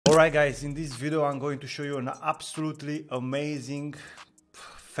Alright guys, in this video I'm going to show you an absolutely amazing,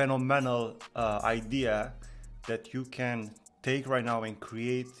 phenomenal idea that you can take right now and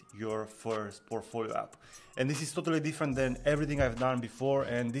create your first portfolio app. And this is totally different than everything I've done before,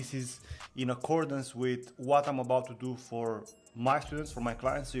 and this is in accordance with what I'm about to do for my students, for my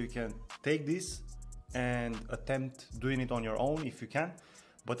clients. So you can take this and attempt doing it on your own if you can.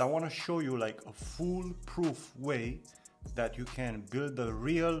 But I want to show you like a foolproof way that you can build a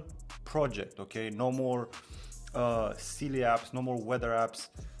real project. Okay, no more silly apps, no more weather apps,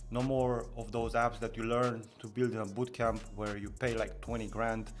 no more of those apps that you learn to build in a bootcamp where you pay like 20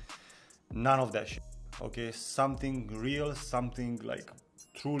 grand. None of that shit. Okay, something real, something like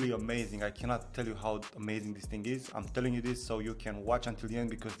truly amazing. I cannot tell you how amazing this thing is. I'm telling you this so you can watch until the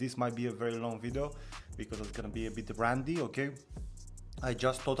end, because this might be a very long video because it's gonna be a bit randy. Okay, I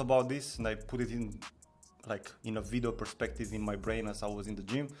just thought about this and I put it in a video perspective in my brain as I was in the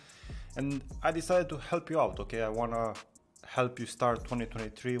gym, and I decided to help you out. Okay, I want to help you start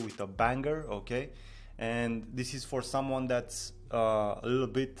 2023 with a banger. Okay, and this is for someone that's a little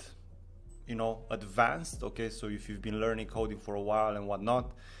bit, you know, advanced. Okay, so if you've been learning coding for a while and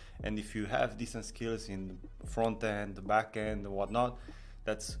whatnot, and if you have decent skills in front end, back end and whatnot,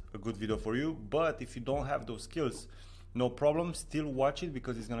 that's a good video for you. But if you don't have those skills, no problem, still watch it,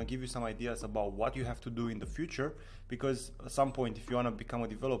 because it's going to give you some ideas about what you have to do in the future. Because at some point, if you want to become a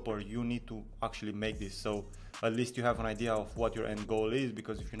developer, you need to actually make this, so at least you have an idea of what your end goal is.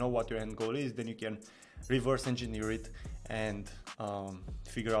 Because if you know what your end goal is, then you can reverse engineer it and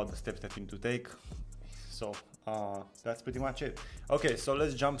figure out the steps that you need to take. So that's pretty much it. Okay, so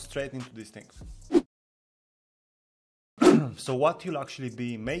let's jump straight into these things. So what you'll actually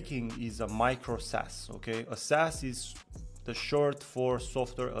be making is a micro SaaS. Okay, a SaaS is the short for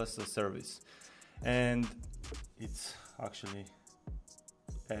software as a service, and it's actually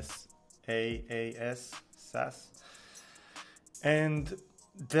SaaS, SaaS. And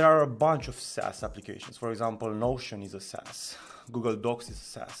there are a bunch of SaaS applications. For example, Notion is a SaaS. Google Docs is a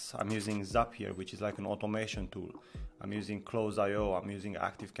SaaS. I'm using Zapier, which is like an automation tool. I'm using Close.io. I'm using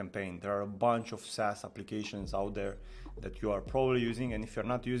ActiveCampaign. There are a bunch of SaaS applications out there that you are probably using, and if you're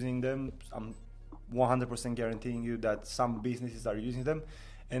not using them, I'm 100% guaranteeing you that some businesses are using them.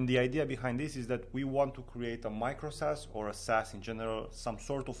 And the idea behind this is that we want to create a micro SaaS, or a SaaS in general, some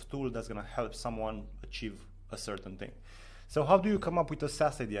sort of tool that's going to help someone achieve a certain thing. So how do you come up with a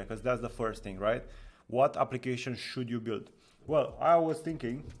SaaS idea? Because that's the first thing, right? What application should you build? Well, I was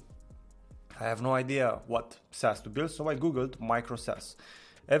thinking, I have no idea what SaaS to build, so I googled micro SaaS.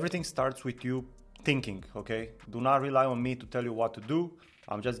 Everything starts with you thinking. Okay, do not rely on me to tell you what to do.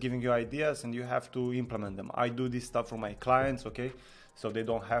 I'm just giving you ideas and you have to implement them. I do this stuff for my clients, okay, so they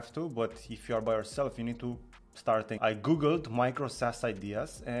don't have to, but if you are by yourself, you need to start thinking. I googled micro SaaS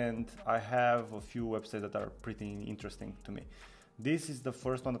ideas and I have a few websites that are pretty interesting to me. This is the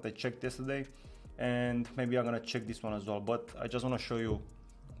first one that I checked yesterday, and maybe I'm gonna check this one as well, but I just want to show you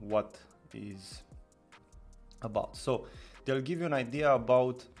what is about. So they'll give you an idea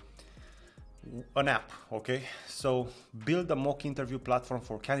about an app. Okay, so build a mock interview platform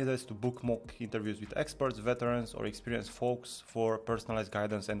for candidates to book mock interviews with experts, veterans or experienced folks for personalized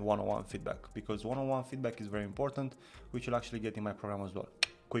guidance and one-on-one feedback, because one-on-one feedback is very important, which you'll actually get in my program as well.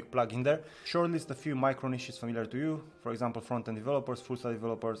 Quick plug in there. Shortlist a few micro niches familiar to you, for example front-end developers, full-stack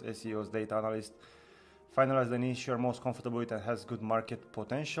developers, SEOs, data analysts. Finalize the niche you're most comfortable with and has good market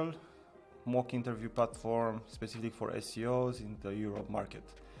potential. Mock interview platform specific for SEOs in the Europe market.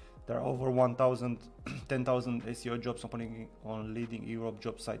 There are over 10,000 SEO jobs opening on leading Europe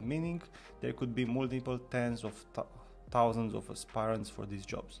job site, meaning there could be multiple tens of thousands of aspirants for these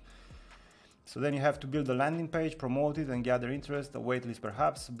jobs. So then you have to build a landing page, promote it and gather interest, a waitlist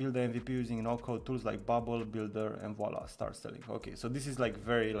perhaps, build the MVP using no-code tools like Bubble, Builder, and voila, start selling. Okay, so this is like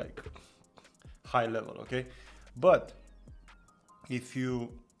very like high level, okay? But if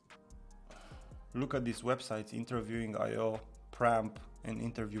you look at these websites, Interviewing.io, Pramp, and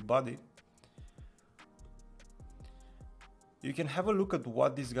Interview Buddy, you can have a look at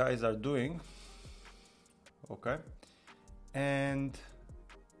what these guys are doing, okay, and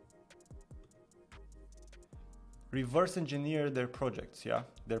reverse engineer their projects, yeah,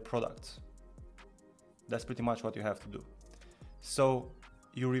 their products. That's pretty much what you have to do. So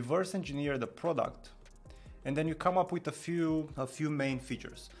you reverse engineer the product, and then you come up with a few main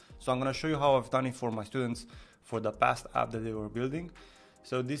features. So I'm going to show you how I've done it for my students for the past app that they were building.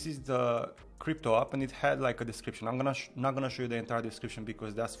 So this is the crypto app, and it had like a description. I'm not gonna show you the entire description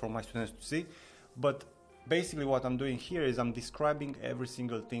because that's for my students to see, but basically what I'm doing here is I'm describing every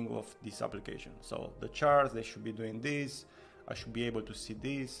single thing of this application. So the charts, they should be doing this. I should be able to see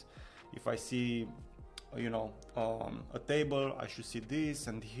this. If I see, you know, a table, I should see this,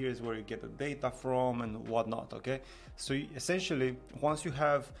 and here's where you get the data from and whatnot. Okay, so essentially, once you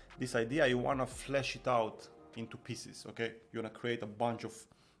have this idea, you want to flesh it out into pieces. Okay, you want to create a bunch of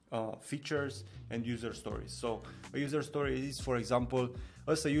features and user stories. So a user story is, for example,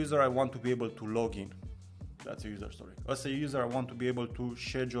 as a user, I want to be able to log in. That's a user story. As a user, I want to be able to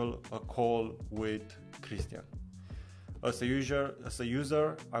schedule a call with Christian. As a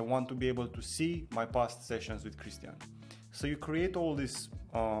user, I want to be able to see my past sessions with Christian. So you create all these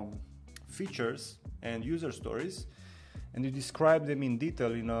features and user stories, and you describe them in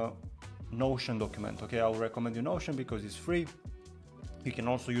detail in a Notion document. Okay, I will recommend you Notion because it's free. You can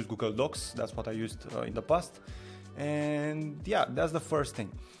also use Google Docs. That's what I used in the past. And yeah, that's the first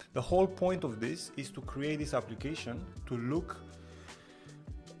thing. The whole point of this is to create this application to look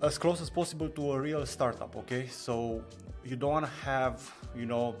as close as possible to a real startup. Okay, so you don't want to have, you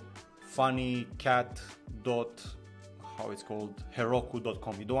know, funny cat dot, how it's called,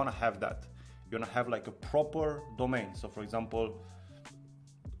 heroku.com. You don't want to have that. You want to have like a proper domain. So for example,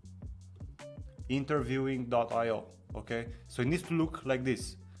 interviewing.io. Okay, so it needs to look like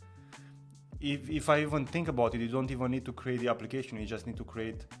this. If I even think about it, you don't even need to create the application. You just need to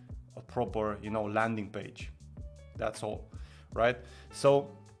create a proper, you know, landing page. That's all, right?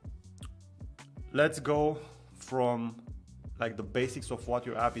 So let's go from like the basics of what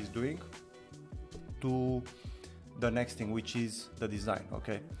your app is doing to the next thing, which is the design.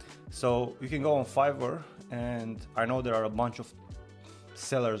 Okay, so you can go on Fiverr, and I know there are a bunch of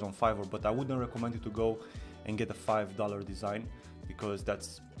sellers on Fiverr, but I wouldn't recommend you to go and get a $5 design, because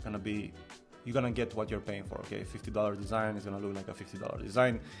that's gonna be, you're gonna get what you're paying for. Okay, $50 design is gonna look like a $50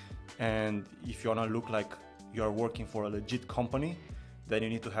 design, and if you wanna look like you're working for a legit company, then you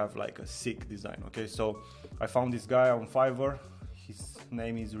need to have like a sick design. Okay, so I found this guy on Fiverr. His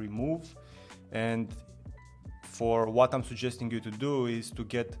name is Remove, and for what I'm suggesting you to do is to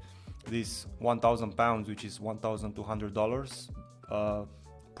get this 1,000 pounds, which is $1,200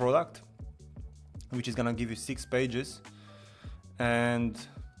 product, which is gonna give you 6 pages, and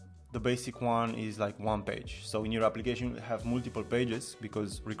the basic one is like 1 page. So in your application you have multiple pages,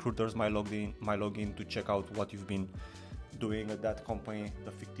 because recruiters might log in to check out what you've been doing at that company,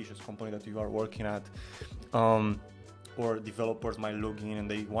 the fictitious company that you are working at, or developers might log in and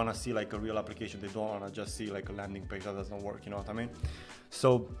they want to see like a real application. They don't want to just see like a landing page that doesn't work, you know what I mean?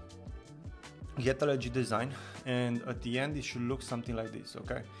 So get a legit design, and at the end it should look something like this.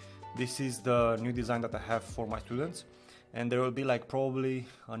 Okay, this is the new design that I have for my students, and there will be like probably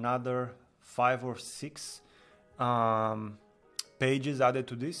another 5 or 6 pages added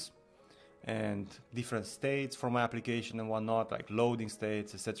to this, and different states for my application and whatnot, like loading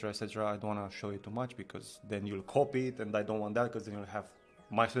states, etc., etc. I don't want to show you too much, because then you'll copy it, and I don't want that, because then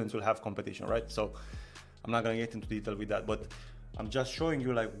my students will have competition, right? So I'm not gonna get into detail with that, but I'm just showing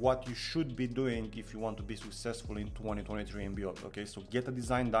you like what you should be doing if you want to be successful in 2023 and beyond. Okay, so get a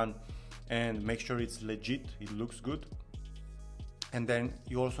design done and make sure it's legit, it looks good. And then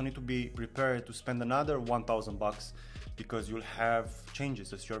you also need to be prepared to spend another $1,000, because you'll have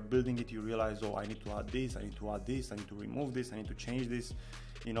changes as you're building it. You realize, oh, I need to add this, I need to add this, I need to remove this, I need to change this,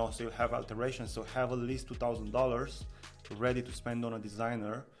 you know, so you have alterations. So have at least $2,000 ready to spend on a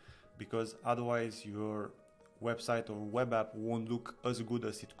designer, because otherwise your website or web app won't look as good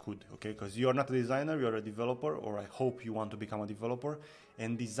as it could. Okay, because you're not a designer, you're a developer, or I hope you want to become a developer,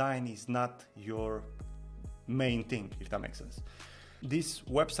 and design is not your main thing, if that makes sense. These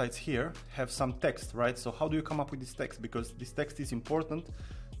websites here have some text, right? So how do you come up with this text? Because this text is important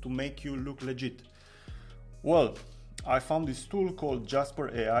to make you look legit. Well, I found this tool called Jasper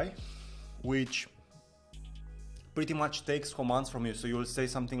AI, which pretty much takes commands from you. So you will say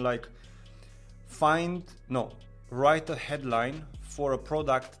something like, write a headline for a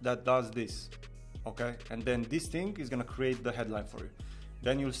product that does this. Okay, and then this thing is gonna create the headline for you.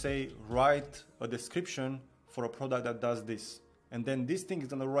 Then you'll say, write a description for a product that does this, and then this thing is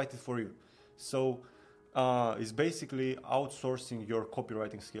gonna write it for you. So it's basically outsourcing your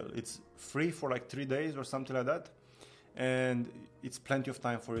copywriting skill. It's free for like 3 days or something like that, and it's plenty of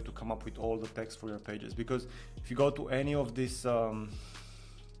time for you to come up with all the text for your pages. Because if you go to any of these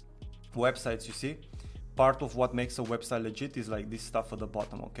websites, you see, part of what makes a website legit is like this stuff at the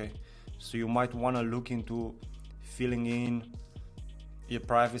bottom. Okay, so you might want to look into filling in your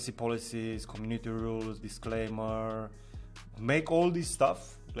privacy policies, community rules, disclaimer, make all this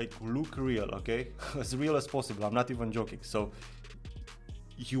stuff like look real, okay? As real as possible. I'm not even joking. So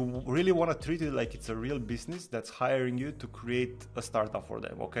you really want to treat it like it's a real business that's hiring you to create a startup for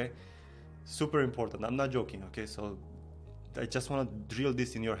them, okay? Super important. I'm not joking, okay? So just want to drill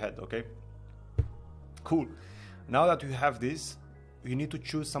this in your head, okay? Cool. Now that you have this, you need to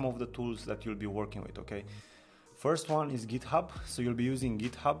choose some of the tools that you'll be working with, okay? First one is GitHub. So you'll be using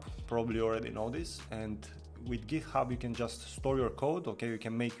GitHub, probably already know this. And with GitHub, you can just store your code, okay? You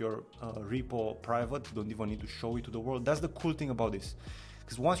can make your repo private. You don't even need to show it to the world. That's the cool thing about this.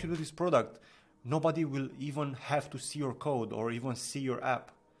 Because once you do this product, nobody will even have to see your code or even see your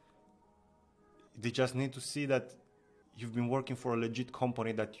app. They just need to see that you've been working for a legit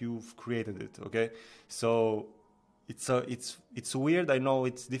company, that you've created it, okay? So it's weird. I know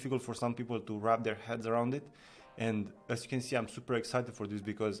it's difficult for some people to wrap their heads around it. And as you can see, I'm super excited for this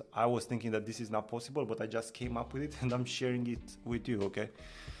because I was thinking that this is not possible, but I just came up with it and I'm sharing it with you, okay?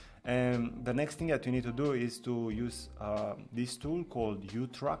 And the next thing that you need to do is to use this tool called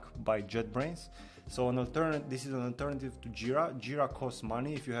UTrack by JetBrains. So this is an alternative to Jira. Jira costs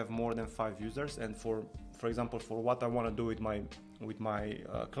money if you have more than 5 users. And for example, for what I want to do with my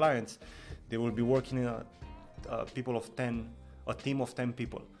clients, they will be working in a team of 10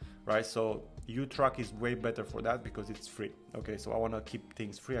 people, right? So UTrack is way better for that because it's free. Okay, so I want to keep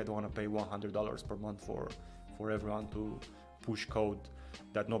things free. I don't want to pay $100 per month for everyone to push code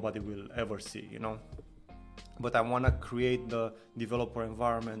that nobody will ever see, you know. But I want to create the developer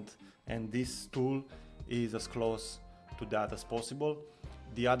environment, and this tool is as close to that as possible.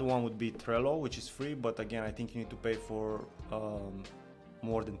 The other one would be Trello, which is free, but again, I think you need to pay for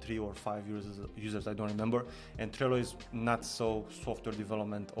more than 3 or 5 users, I don't remember. And Trello is not so software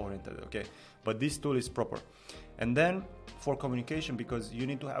development oriented, okay? But this tool is proper. And then for communication, because you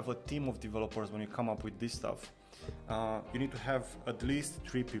need to have a team of developers when you come up with this stuff, you need to have at least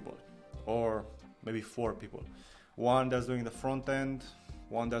 3 people or maybe 4 people. One that's doing the front end,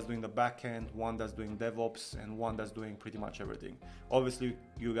 one that's doing the back end, one that's doing DevOps, and one that's doing pretty much everything. Obviously,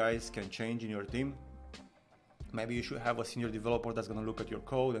 you guys can change in your team. Maybe you should have a senior developer that's going to look at your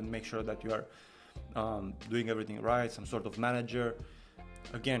code and make sure that you are doing everything right, some sort of manager.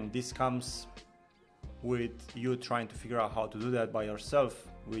 Again, this comes with you trying to figure out how to do that by yourself,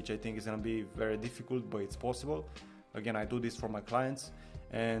 which I think is going to be very difficult, but it's possible. Again, I do this for my clients,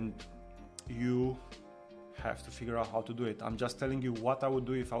 and you have to figure out how to do it. I'm just telling you what I would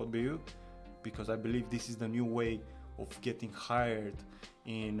do if I would be you, because I believe this is the new way of getting hired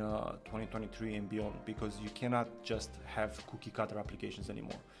in 2023 and beyond, because you cannot just have cookie cutter applications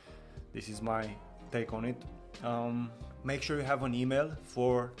anymore. This is my take on it. Make sure you have an email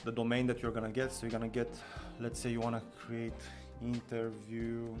for the domain that you're gonna get. So you're gonna get, let's say you wanna create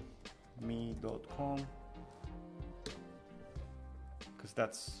interviewme.com, because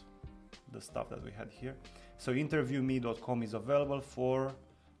that's the stuff that we had here. So interviewme.com is available for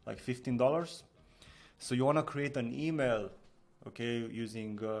like $15. So you want to create an email, okay,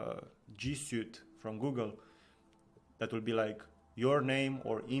 using G Suite from Google, that will be like your name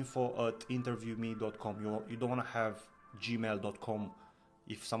or info@interviewme.com. You don't want to have gmail.com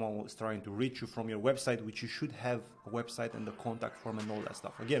if someone was trying to reach you from your website, which you should have a website and the contact form and all that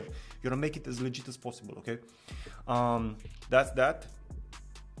stuff. Again, you want to make it as legit as possible, okay? That's that.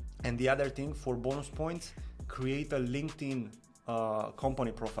 And the other thing, for bonus points, create a LinkedIn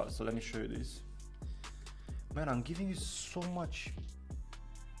company profile. So let me show you this. Man, I'm giving you so much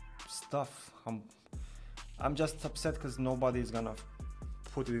stuff. I'm just upset because nobody is gonna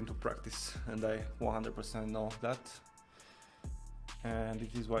put it into practice, and I 100% know that. And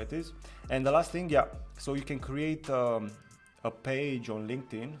it is what it is. And the last thing, yeah, so you can create a page on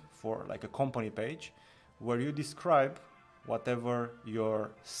LinkedIn for like a company page where you describe whatever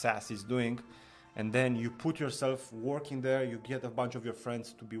your SaaS is doing, and then you put yourself working there. You get a bunch of your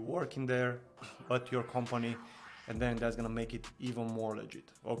friends to be working there at your company, and then that's gonna make it even more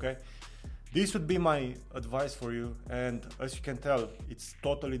legit, okay? This would be my advice for you, and as you can tell, it's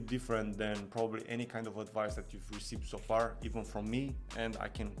totally different than probably any kind of advice that you've received so far, even from me, and I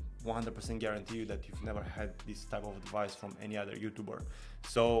can 100% guarantee you that you've never had this type of advice from any other YouTuber.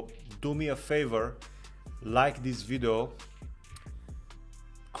 So do me a favor, like this video,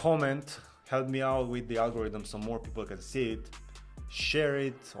 comment, help me out with the algorithm so more people can see it, share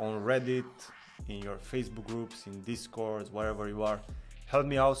it on Reddit, in your Facebook groups, in Discord, wherever you are. Help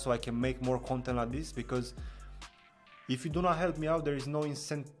me out so I can make more content like this, because if you do not help me out, there is no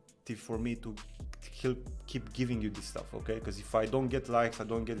incentive for me to keep giving you this stuff, okay? Because if I don't get likes, I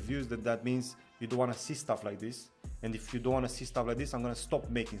don't get views, that means you don't want to see stuff like this. And if you don't want to see stuff like this, I'm going to stop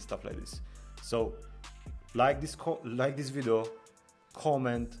making stuff like this. So like this video,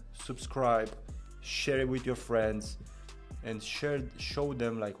 comment, subscribe, share it with your friends, and show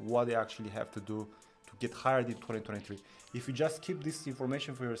them like what they actually have to do to get hired in 2023. If you just keep this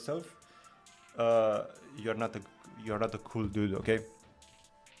information for yourself, you're not you're not a cool dude, okay?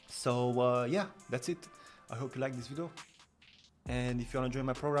 So yeah, that's it. I hope you like this video. And if you want to join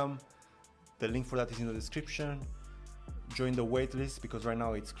my program, the link for that is in the description. Join the waitlist because right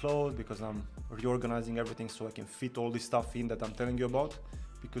now it's closed because I'm reorganizing everything so I can fit all this stuff in that I'm telling you about,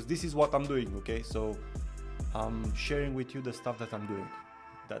 because this is what I'm doing, okay? So I'm sharing with you the stuff that I'm doing.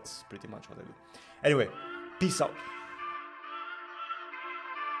 That's pretty much what I do. Anyway, peace out.